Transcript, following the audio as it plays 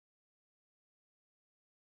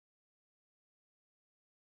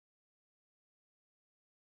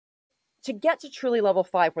To get to truly level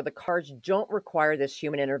 5, where the cars don't require this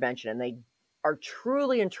human intervention and they are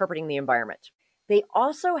truly interpreting the environment, they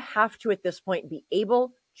also have to, at this point, be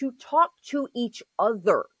able to talk to each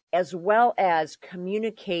other as well as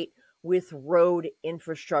communicate with road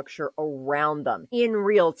infrastructure around them in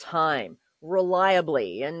real time,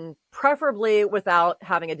 reliably, and preferably without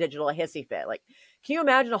having a digital hissy fit. Like, can you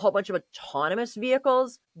imagine a whole bunch of autonomous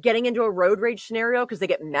vehicles getting into a road rage scenario because they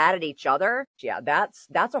get mad at each other? Yeah, that's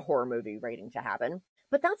a horror movie waiting to happen.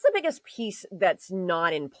 But that's the biggest piece that's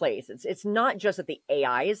not in place. It's not just that the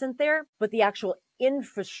AI isn't there, but the actual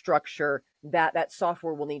infrastructure that that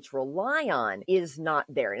software will need to rely on is not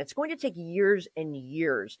there. And it's going to take years and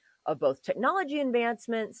years of both technology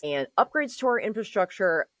advancements and upgrades to our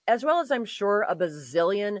infrastructure, as well as, I'm sure, a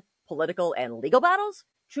bazillion political and legal battles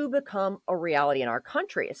to become a reality in our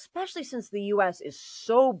country, especially since the US is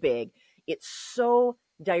so big, it's so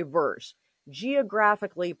diverse,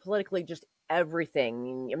 geographically, politically, just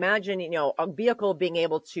everything. Imagine, a vehicle being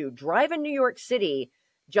able to drive in New York City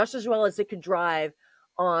just as well as it could drive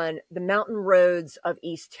on the mountain roads of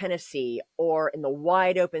East Tennessee or in the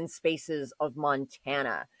wide open spaces of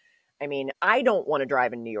Montana. I mean, I don't want to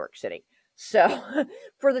drive in New York City. So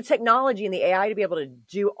for the technology and the AI to be able to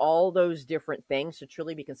do all those different things to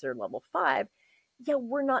truly be considered level 5, yeah,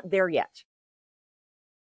 we're not there yet.